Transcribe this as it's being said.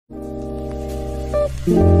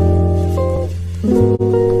Hello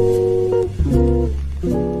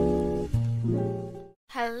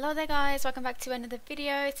there guys, welcome back to another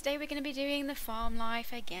video. Today we're going to be doing the farm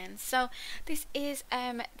life again. So this is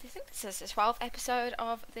I think this is the 12th episode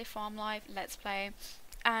of the farm life let's play,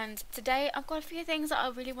 and today I've got a few things that I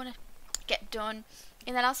really want to get done.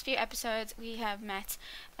 In the last few episodes we have met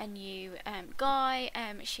a new guy.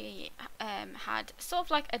 She had sort of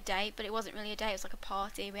like a date, but it wasn't really a date, it was like a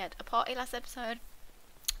party. We had a party last episode,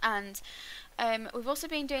 and we've also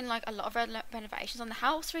been doing like a lot of renovations on the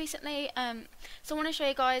house recently. So I want to show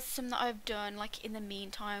you guys some that I've done like in the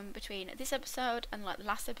meantime between this episode and like the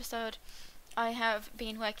last episode. I have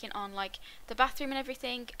been working on like the bathroom and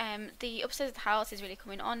everything. The upstairs of the house is really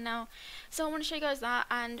coming on now, so I want to show you guys that.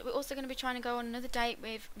 And we're also going to be trying to go on another date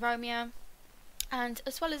with Romeo. And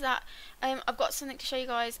as well as that, I've got something to show you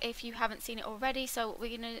guys if you haven't seen it already, so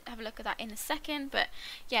we're going to have a look at that in a second. But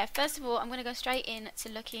yeah, first of all I'm going to go straight in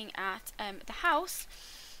to looking at the house.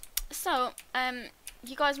 So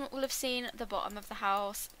you guys will have seen the bottom of the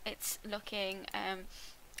house. It's looking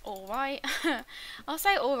alright. I'll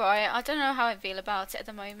say alright, I don't know how I feel about it at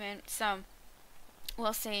the moment, so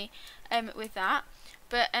we'll see with that.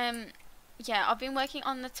 But yeah, I've been working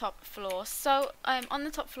on the top floor. So on the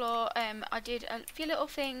top floor I did a few little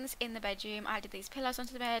things in the bedroom. I added these pillows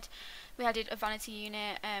onto the bed. We added a vanity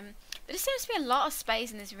unit. There just seems to be a lot of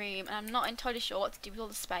space in this room, and I'm not entirely sure what to do with all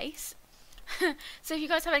the space. So if you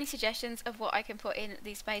guys have any suggestions of what I can put in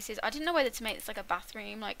these spaces. I didn't know whether to make this like a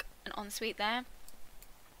bathroom, like an ensuite there.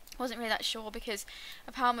 Wasn't really that sure because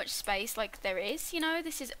of how much space like there is, you know.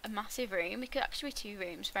 This is a massive room. It could actually be 2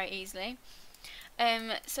 rooms very easily.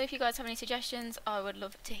 So if you guys have any suggestions, I would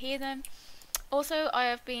love to hear them. Also, I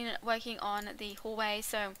have been working on the hallway.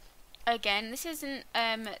 So again, this isn't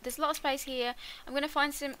there's a lot of space here. I'm going to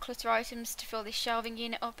find some clutter items to fill this shelving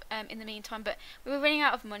unit up in the meantime, but we were running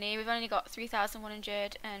out of money. We've only got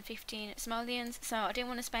 3,115 simoleons, so I didn't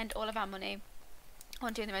want to spend all of our money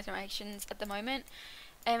on doing the renovations at the moment.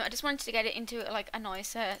 I just wanted to get it into like a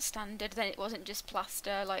nicer standard, then it wasn't just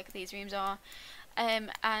plaster like these rooms are.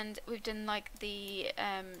 And we've done like the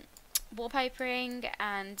wallpapering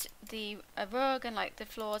and the rug and like the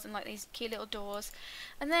floors and like these cute little doors.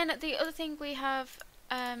 And then the other thing we have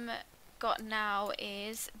got now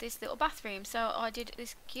is this little bathroom. So I did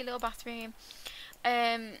this cute little bathroom,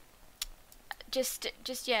 just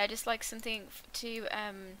like something to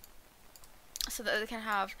so that they can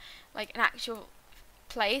have like an actual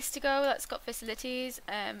place to go that's got facilities.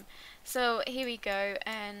 So here we go,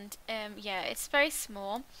 and yeah, it's very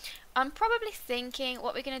small. I'm probably thinking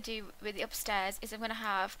what we're going to do with the upstairs is I'm going to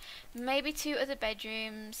have maybe 2 other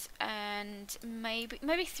bedrooms and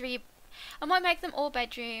maybe 3. I might make them all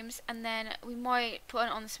bedrooms, and then we might put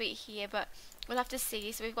an ensuite here, but we'll have to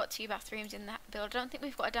see. So we've got 2 bathrooms in that build. I don't think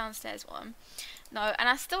we've got a downstairs one. No, and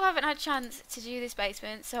I still haven't had a chance to do this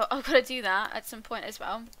basement, so I've got to do that at some point as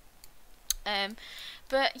well.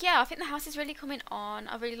 But yeah, I think the house is really coming on.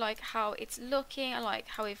 I really like how it's looking. I like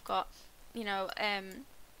how we've got, you know,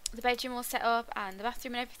 the bedroom all set up and the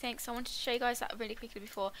bathroom and everything. So I wanted to show you guys that really quickly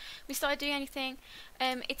before we started doing anything.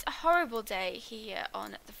 It's a horrible day here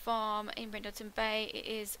on the farm in Brindleton Bay. It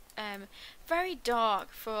is very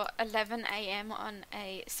dark for 11 AM on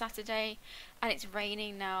a Saturday, and it's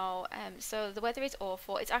raining now. So the weather is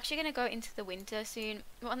awful. It's actually going to go into the winter soon.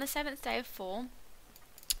 We're on the 7th day of fall.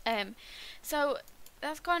 So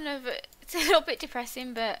that's kind of, it's a little bit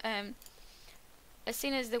depressing, but as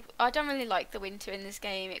soon as I don't really like the winter in this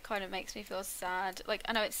game. It kind of makes me feel sad. Like,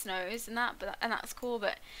 I know it snows and that, but that's cool,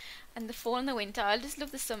 but and the fall and the winter, I just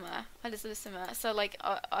love the summer. I just love the summer. So like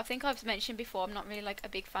I think I've mentioned before, I'm not really like a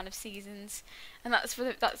big fan of seasons, and that's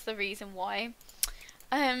the reason why.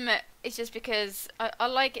 It's just because I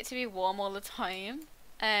like it to be warm all the time.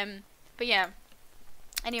 But yeah.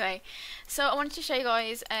 Anyway, so I wanted to show you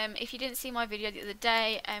guys, if you didn't see my video the other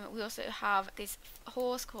day, we also have this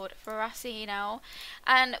horse called Ferrasi now,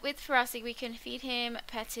 and with Ferrasi we can feed him,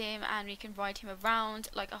 pet him, and we can ride him around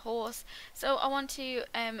like a horse. So I want to,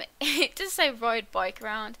 it does say ride bike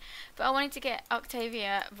around, but I wanted to get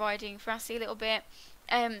Octavia riding Ferrasi a little bit,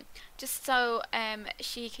 just so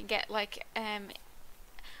she can get like, I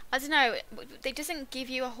don't know, it doesn't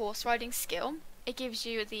give you a horse riding skill, it gives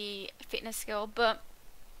you the fitness skill, but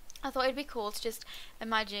I thought it'd be cool to just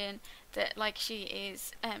imagine that like she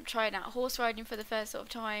is trying out horse riding for the first sort of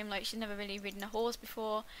time. Like, she's never really ridden a horse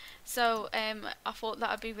before, so I thought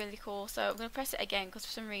that would be really cool. So I'm gonna press it again because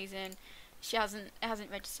for some reason it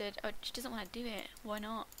hasn't registered. Oh, she doesn't want to do it. Why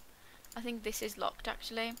not? I think this is locked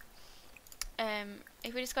actually.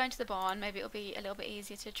 If we just go into the barn, maybe it'll be a little bit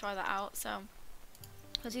easier to try that out. So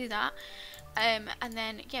I'll do that. And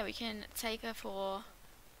then yeah, we can take her for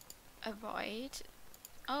a ride.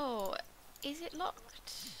 Oh, is it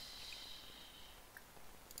locked?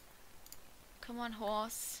 Come on,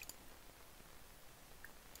 horse.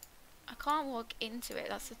 I can't walk into it.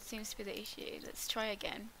 That seems to be the issue. Let's try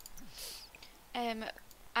again.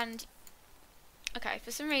 And okay,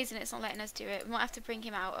 for some reason it's not letting us do it. We might have to bring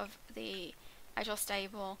him out of the actual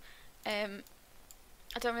stable.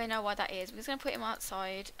 I don't really know why that is. We're just going to put him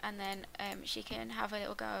outside, and then she can have a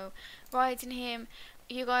little go riding him.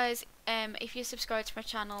 You guys, if you subscribe to my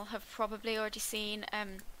channel, have probably already seen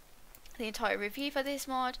the entire review for this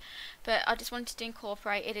mod, but I just wanted to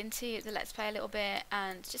incorporate it into the Let's Play a little bit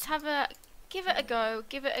and just give it a go,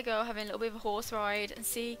 having a little bit of a horse ride and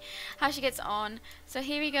see how she gets on. So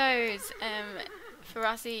here he goes.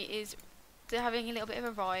 Farasi is having a little bit of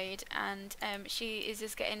a ride, and she is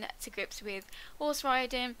just getting to grips with horse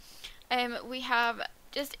riding. We have,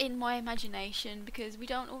 just in my imagination, because we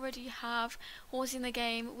don't already have horses in the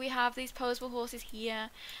game, we have these posable horses here,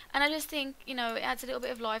 and I just think, you know, it adds a little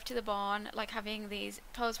bit of life to the barn, like having these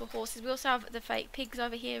posable horses. We also have the fake pigs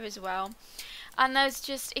over here as well, and those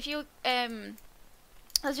just, if you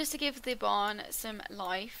that's just to give the barn some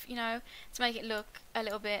life, you know, to make it look a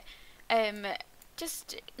little bit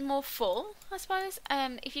just more full, I suppose.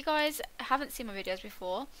 If you guys haven't seen my videos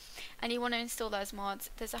before and you want to install those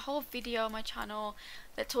mods, there's a whole video on my channel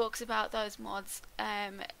that talks about those mods.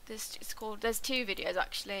 There's two videos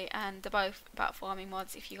actually, and they're both about farming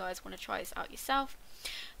mods if you guys want to try this out yourself.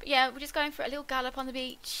 But yeah, we're just going for a little gallop on the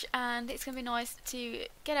beach, and it's going to be nice to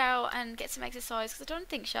get out and get some exercise, because I don't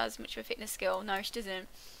think she has much of a fitness skill. No, she doesn't.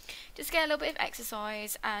 Just get a little bit of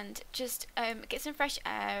exercise and just get some fresh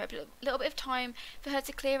air, a little bit of time for her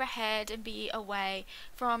to clear her head and be away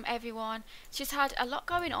from everyone. She's had a lot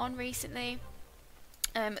going on recently.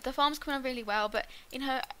 The farm's coming on really well, but in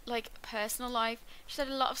her like personal life, she's had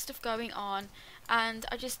a lot of stuff going on, and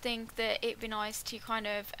I just think that it'd be nice to kind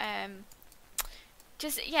of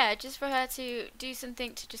just for her to do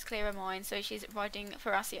something to just clear her mind. So she's riding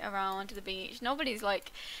Farasi around the beach. Nobody's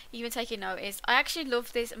like even taking notice. I actually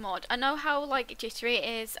love this mod. I know how like jittery it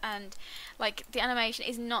is, and like the animation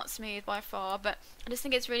is not smooth by far, but I just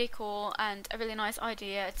think it's really cool and a really nice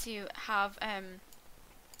idea to have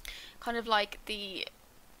kind of like the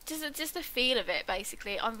just the feel of it.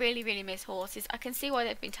 Basically, I really miss horses. I can see why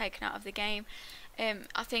they've been taken out of the game.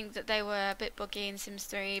 I think that they were a bit buggy in Sims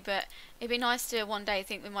 3, but it'd be nice to one day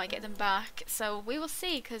think we might get them back. So we will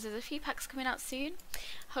see, because there's a few packs coming out soon.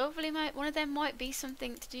 Hopefully one of them might be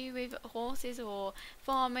something to do with horses or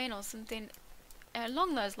farming or something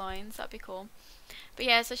along those lines. That'd be cool. But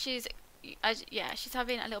yeah, so she's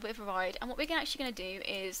having a little bit of a ride, and what we're actually going to do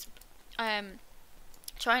is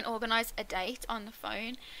try and organise a date on the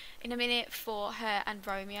phone in a minute for her and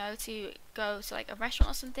Romeo to go to like a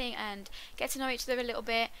restaurant or something and get to know each other a little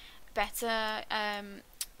bit better,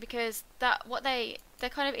 because they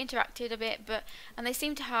kind of interacted a bit, and they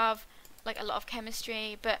seem to have like a lot of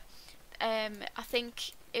chemistry, but I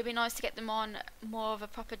think it'd be nice to get them on more of a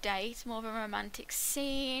proper date, more of a romantic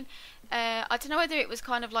scene. I don't know whether it was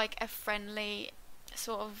kind of like a friendly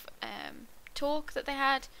sort of talk that they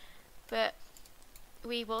had, but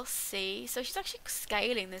we will see. So she's actually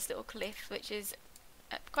scaling this little cliff, which is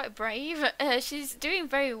quite brave. She's doing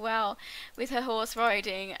very well with her horse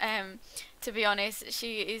riding. To be honest,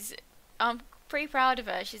 I'm pretty proud of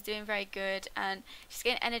her. She's doing very good, and she's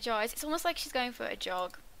getting energized. It's almost like she's going for a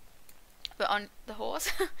jog, but on the horse.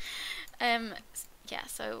 Yeah,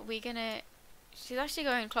 so she's actually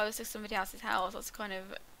going close to somebody else's house. That's kind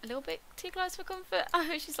of a little bit too close for comfort.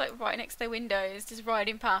 She's like right next to their windows, just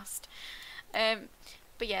riding past.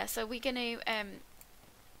 But yeah, so we're gonna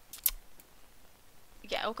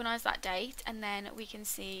organise that date, and then we can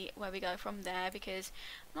see where we go from there, because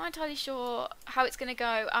I'm not entirely sure how it's gonna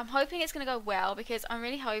go. I'm hoping it's gonna go well, because I'm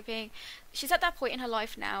really hoping she's at that point in her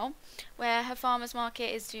life now where her farmer's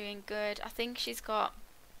market is doing good. I think she's got,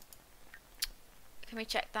 can we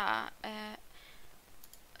check that? I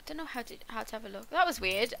don't know how to have a look. That was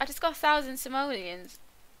weird. I just got 1,000 simoleons.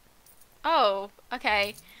 Oh,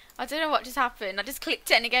 okay. I don't know what just happened. I just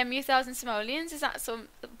clicked it and it gave me 1,000 simoleons. Is that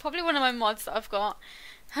probably one of my mods that I've got?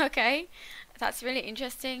 Okay, that's really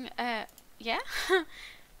interesting. Yeah.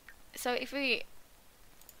 So if we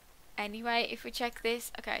check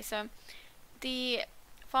this, okay. So the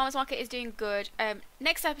farmers market is doing good.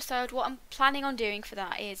 Next episode, what I'm planning on doing for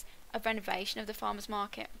that is a renovation of the farmers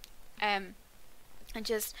market. And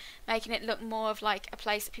just making it look more of like a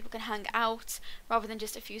place that people can hang out rather than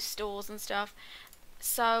just a few stalls and stuff.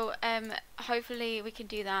 So hopefully we can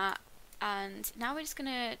do that and now we're just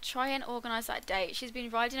gonna try and organise that date. She's been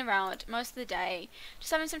riding around most of the day,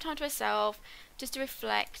 just having some time to herself, just to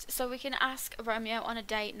reflect, so we can ask Romeo on a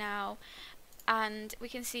date now, and we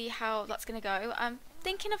can see how that's gonna go. I'm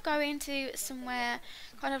thinking of going to somewhere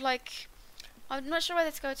kind of like, I'm not sure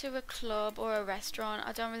whether to go to a club or a restaurant.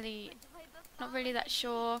 Not really that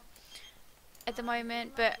sure at the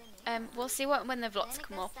moment, but we'll see when the vlogs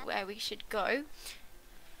come up where we should go.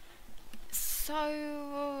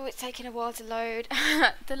 So it's taking a while to load.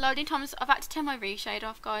 The loading times, I've had to turn my reshade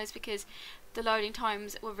off, guys, because the loading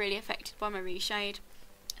times were really affected by my reshade.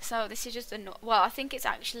 So this is just well, I think it's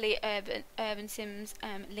actually Urban Sims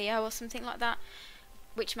Leo or something like that,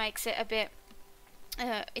 which makes it a bit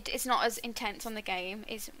it's not as intense on the game.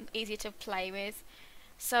 It's easier to play with.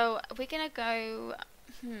 So we're gonna go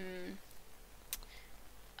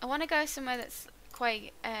I want to go somewhere that's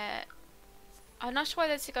quite I'm not sure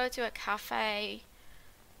whether to go to a cafe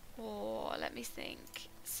or, let me think.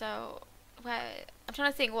 So I'm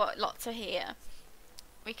trying to think what lots are here.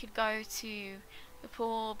 We could go to the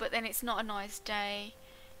pool, but then it's not a nice day.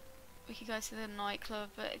 We could go to the nightclub,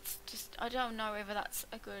 but it's just, I don't know whether that's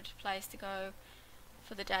a good place to go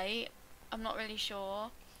for the day. I'm not really sure.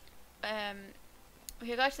 We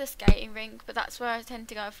could go to the skating rink, but that's where I tend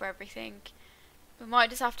to go for everything. We might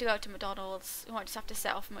just have to go to McDonald's. We might just have to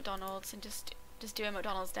settle for McDonald's and just do a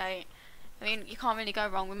McDonald's date. I mean, you can't really go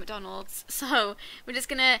wrong with McDonald's. So we're just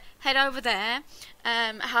gonna head over there,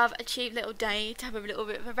 have a cheap little date, have a little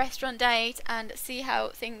bit of a restaurant date, and see how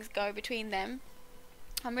things go between them.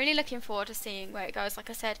 I'm really looking forward to seeing where it goes. Like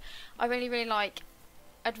I said, I'd really like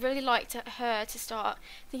her to start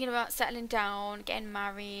thinking about settling down, getting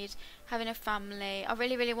married, having a family. I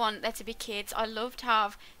really want there to be kids. I love to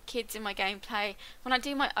have kids in my gameplay. When I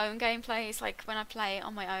do my own gameplays, like when I play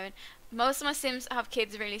on my own, most of my Sims have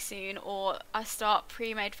kids really soon, or I start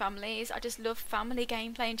pre-made families. I just love family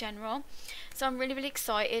gameplay in general. So I'm really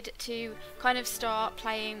excited to kind of start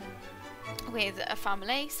playing with a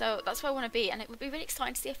family. So that's where I want to be, and it would be really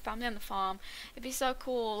exciting to see a family on the farm. It'd be so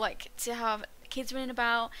cool, like, to have kids running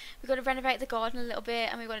about. We've got to renovate the garden a little bit,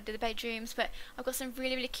 and we've got to do the bedrooms, but I've got some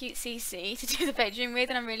really cute CC to do the bedroom with,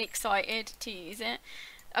 and I'm really excited to use it.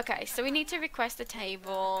 Okay, so we need to request a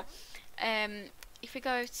table. If we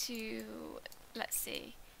go to, let's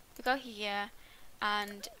see, we go here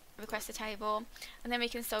and request a table, and then we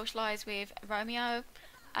can socialise with Romeo,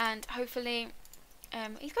 and hopefully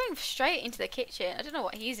he's going straight into the kitchen. I don't know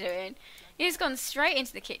what he's doing. He's gone straight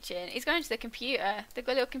into the kitchen. He's going to the computer. They've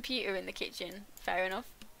got a little computer in the kitchen. Fair enough.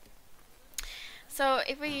 So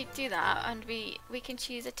if we do that, and we can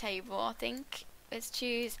choose a table, I think. Let's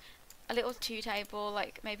choose a little table,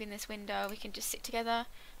 like maybe in this window. We can just sit together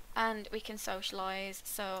and we can socialise.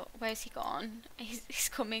 So where's he gone? He's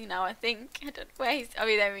coming now, I think. I don't know where he's. Oh,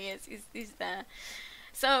 there he is. He's there.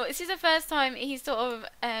 So this is the first time he's sort of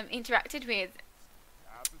interacted with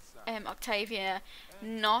Octavia,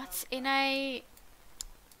 not in a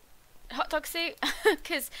hot dog suit,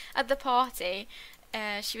 because at the party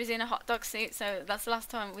she was in a hot dog suit, so that's the last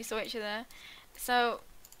time we saw each other. So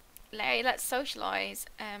Larry, let's socialise.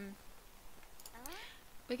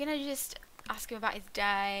 We're gonna just ask him about his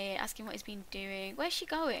day, ask him what he's been doing. Where's she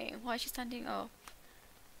going? Why is she standing up?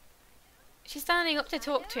 She's standing up to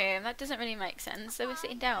talk to him. That doesn't really make sense. So we're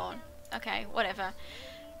sitting down. Okay, whatever.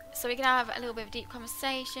 So we're gonna have a little bit of deep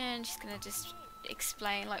conversation. She's gonna just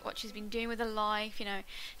explain like what she's been doing with her life, you know.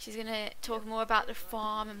 She's gonna talk more about the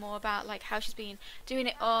farm and more about like how she's been doing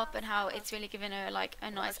it up and how it's really given her like a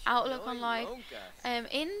nice outlook on life.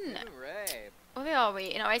 Where are we?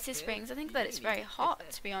 In Oasis Springs. I think that it's very hot,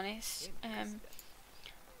 to be honest.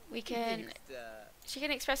 She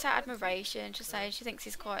can express her admiration. She'll say she thinks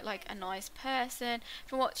he's quite like a nice person.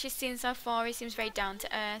 From what she's seen so far, he seems very down to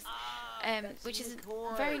earth, which is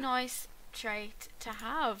a very nice trait to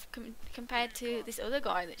have compared to this other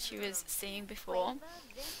guy that she was seeing before.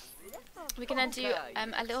 We're going to do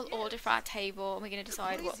a little order for our table, and we're going to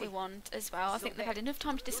decide what we want as well. I think they've had enough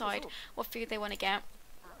time to decide what food they want to get.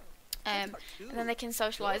 And then they can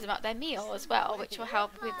socialise about their meal as well, which will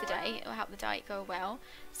help with the date. It will help the date go well.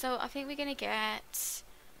 So I think we're going to get...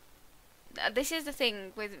 This is the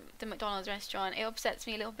thing with the McDonald's restaurant. It upsets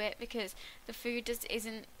me a little bit because the food just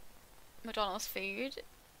isn't McDonald's food.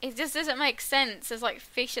 It just doesn't make sense. There's like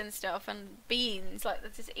fish and stuff and beans. Like,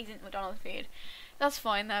 that just isn't McDonald's food. That's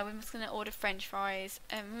fine though. We're just going to order French fries.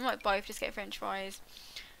 We might both just get French fries.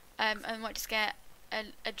 And we might just get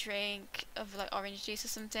a drink of like orange juice or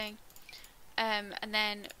something. And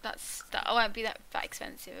then that won't be that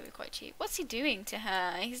expensive. It'll be quite cheap. What's he doing to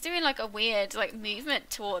her? He's doing like a weird like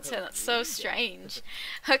movement towards her. That's so strange.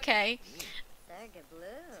 Okay.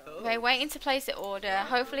 we're waiting to place the order.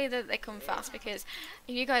 Hopefully that they come fast, because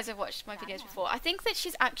if you guys have watched my videos before, I think that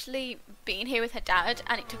she's actually been here with her dad,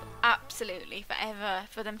 and it took absolutely forever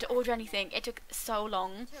for them to order anything. It took so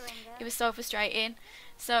long. It was so frustrating.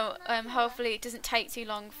 So hopefully it doesn't take too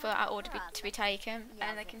long for our order to be taken,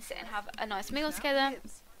 and they can sit and have a nice meal together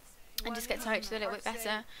and just get to know each other a little bit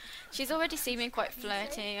better. She's already seeming quite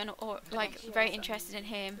flirty and like very interested in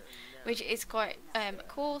him, which is quite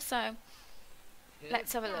cool. So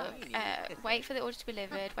let's have a look. Wait for the order to be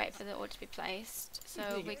delivered, wait for the order to be placed.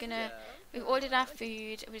 So we've ordered our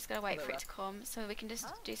food, we're just gonna wait for it to come, so we can just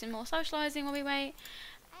do some more socialising while we wait.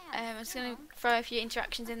 I'm just gonna throw a few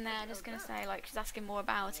interactions in there. I'm just gonna say, like, she's asking more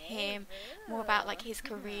about him, more about like his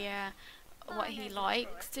career, what he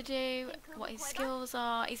likes to do, what his skills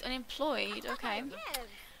are. He's unemployed, okay.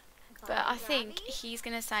 But I think he's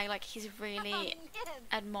gonna say like he's really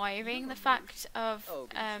admiring the fact of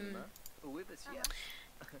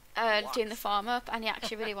doing the farm up, and he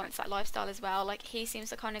actually really wants that lifestyle as well. Like, he seems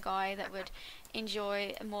the kind of guy that would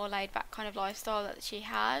enjoy a more laid back kind of lifestyle that she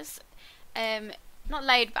has. Not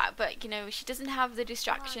laid back, but you know, she doesn't have the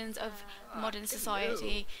distractions of modern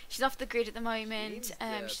society. She's off the grid at the moment.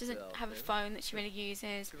 She doesn't have a phone that she really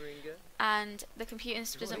uses, and the computer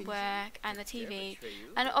doesn't work, and the TV.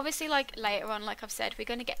 And obviously, like later on, like I've said, we're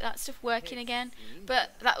going to get that stuff working again.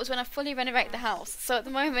 But that was when I fully renovate the house. So at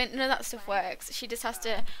the moment, none of that stuff works. She just has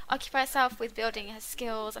to occupy herself with building her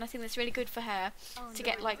skills, and I think that's really good for her to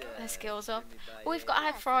get like her skills up. But we've got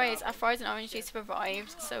our fries. Our fries and orange juice have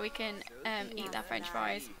arrived, so we can eat our French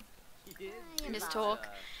fries and just talk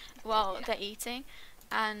while they're eating.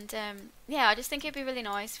 And yeah, I just think it'd be really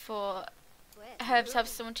nice for her to have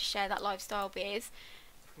someone to share that lifestyle with,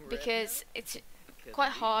 because it's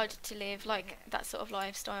quite hard to live like that sort of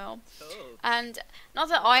lifestyle. And not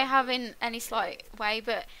that I have in any slight way,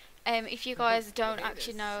 but if you guys don't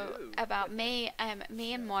actually know about me,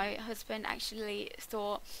 me and my husband actually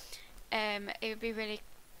thought it would be really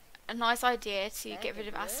a nice idea to get rid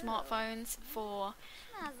of our smartphones for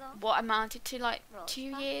what amounted to like 2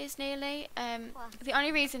 years nearly. The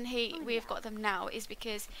only reason we've got them now is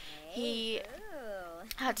because he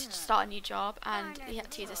had to start a new job, and he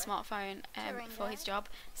had to use a smartphone for his job,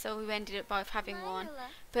 so we ended up both having one.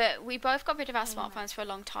 But we both got rid of our smartphones for a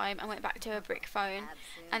long time and went back to a brick phone,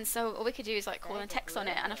 and so all we could do is like call and text on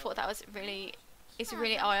it, and I thought that was really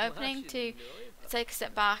eye-opening to take a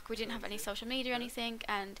step back. We didn't have any social media or anything,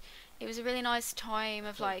 and it was a really nice time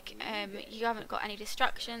of like you haven't got any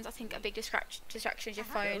distractions. I think a big distraction is your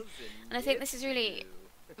phone, and I think this is really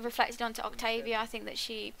reflected onto Octavia. I think that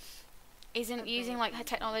she isn't using like her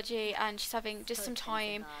technology, and she's having just some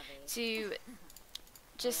time to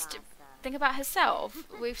just think about herself.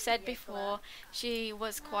 We've said before she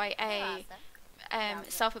was quite a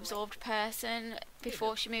self-absorbed person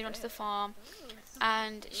before she moved onto the farm,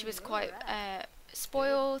 and she was quite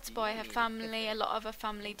spoiled by her family. A lot of her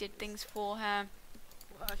family did things for her,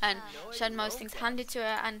 and she had most things handed to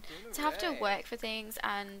her, and to have to work for things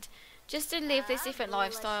and just to live this different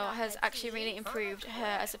lifestyle has actually really improved her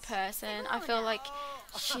as a person. I feel like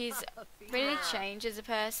she's really changed as a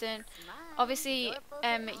person. Obviously,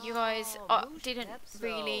 you guys didn't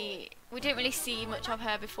really see much of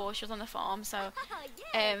her before she was on the farm, so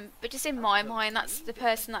but just in my mind, that's the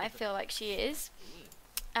person that I feel like she is,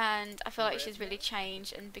 and I feel like she's really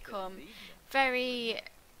changed and become very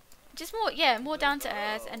just more down to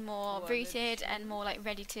earth and more rooted and more like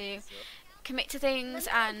ready to commit to things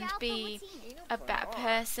and be a better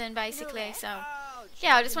person, basically. So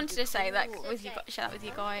yeah, I just wanted to say that with you, share that with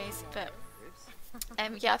you guys. But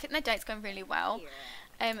yeah, I think their date's going really well.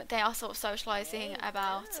 They are sort of socialising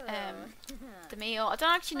about the meal. I don't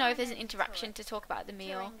actually know if there's an interaction to talk about the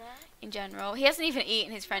meal in general. He hasn't even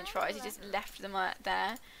eaten his French fries; he just left them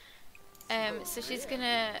there. So she's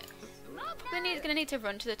gonna need to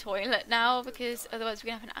run to the toilet now, because otherwise we're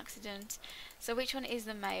gonna have an accident. So which one is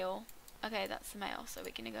the male? Okay, that's the male. So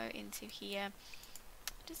we're gonna go into here.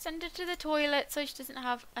 Just send her to the toilet so she doesn't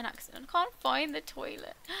have an accident. I can't find the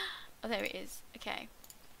toilet. Oh, there it is. Okay.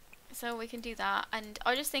 So we can do that, and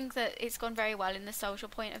I just think that it's gone very well in the social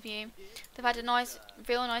point of view. They've had a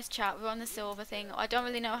real nice chat. We're on the silver thing. I don't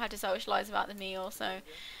really know how to socialise about the meal, so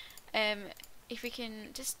if we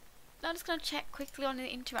can just, I'm just going to check quickly on the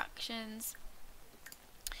interactions.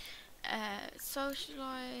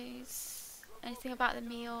 Socialise, anything about the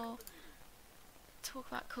meal, talk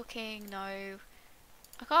about cooking, no.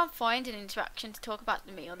 I can't find an interaction to talk about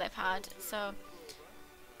the meal they've had, so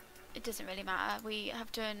it doesn't really matter. We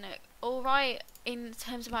have done alright in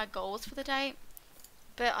terms of our goals for the day,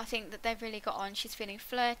 but I think that they've really got on. She's feeling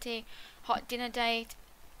flirty, hot dinner date,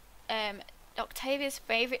 Octavia's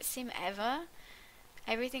favourite sim ever.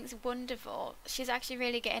 Everything's wonderful. She's actually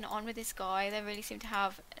really getting on with this guy. They really seem to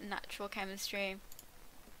have natural chemistry,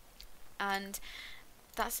 and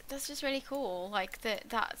that's just really cool. Like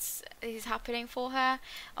that's is happening for her.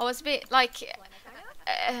 I was a bit like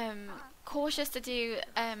cautious to do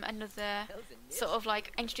another sort of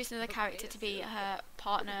like introduce another character to be her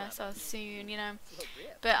partner so soon, you know.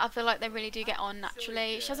 But I feel like they really do get on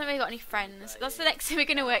naturally. She hasn't really got any friends. That's the next thing we're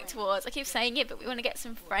gonna work towards. I keep saying it, but we want to get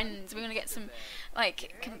some friends. We want to get some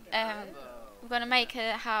like we're gonna make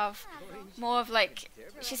her have more of like.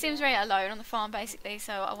 She seems very alone on the farm basically,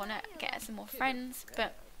 so I want to get her some more friends.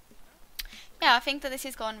 But yeah, I think that this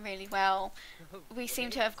has gone really well. We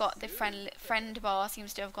seem to have got the friend bar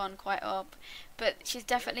seems to have gone quite up, but she's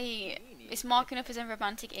definitely, it's marking up as a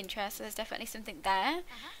romantic interest, so there's definitely something there.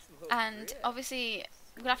 And obviously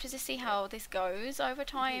we'll have to just see how this goes over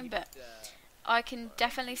time, but I can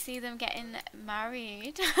definitely see them getting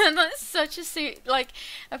married. That's such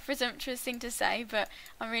a presumptuous thing to say, but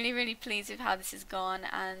I'm really pleased with how this has gone,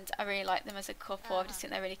 and I really like them as a couple. I just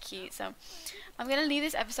think they're really cute. So I'm gonna leave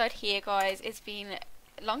this episode here, guys. It's been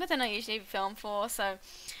longer than I usually film for, so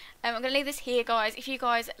I'm going to leave this here, guys. If you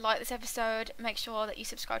guys like this episode, make sure that you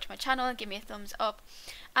subscribe to my channel and give me a thumbs up.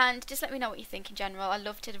 And just let me know what you think in general. I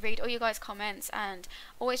love to read all you guys' comments and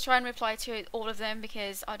always try and reply to all of them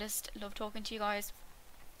because I just love talking to you guys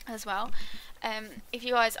as well. If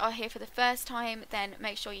you guys are here for the first time, then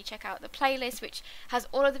make sure you check out the playlist, which has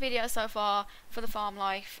all of the videos so far for the farm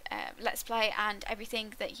life let's play, and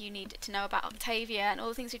everything that you need to know about Octavia and all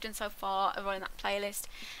the things we've done so far are all in that playlist.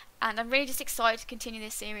 And I'm really just excited to continue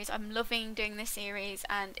this series. I'm loving doing this series,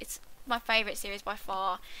 and it's my favourite series by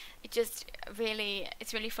far. It's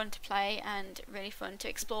really fun to play and really fun to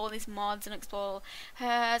explore these mods and explore her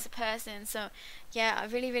as a person. So yeah, I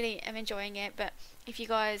really am enjoying it. But if you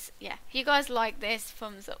guys like this,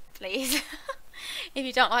 thumbs up please. If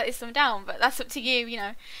you don't like this, thumb down, but that's up to you, you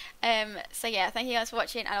know. So yeah, thank you guys for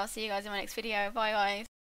watching, and I'll see you guys in my next video. Bye guys.